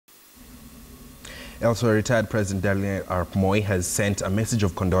Elsewhere, retired President Daniel Arap Moi has sent a message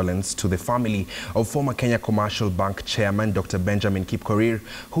of condolence to the family of former Kenya Commercial Bank Chairman Dr Benjamin Kipkorir,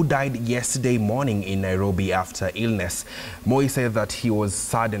 who died yesterday morning in Nairobi after illness. Moi said that he was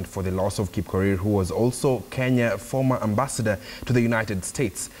saddened for the loss of Kipkorir, who was also Kenya's former ambassador to the United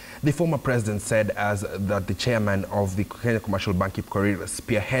States. The former president said that the chairman of the Kenya Commercial Bank, Kipkorir,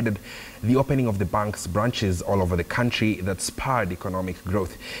 spearheaded the opening of the bank's branches all over the country that spurred economic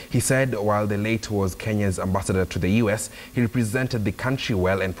growth. He said while the late was Kenya's ambassador to the US, he represented the country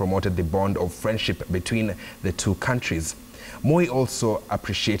well and promoted the bond of friendship between the two countries. Moi also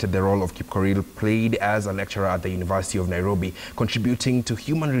appreciated the role of Kipkorir played as a lecturer at the University of Nairobi, contributing to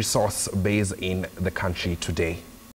human resource base in the country today.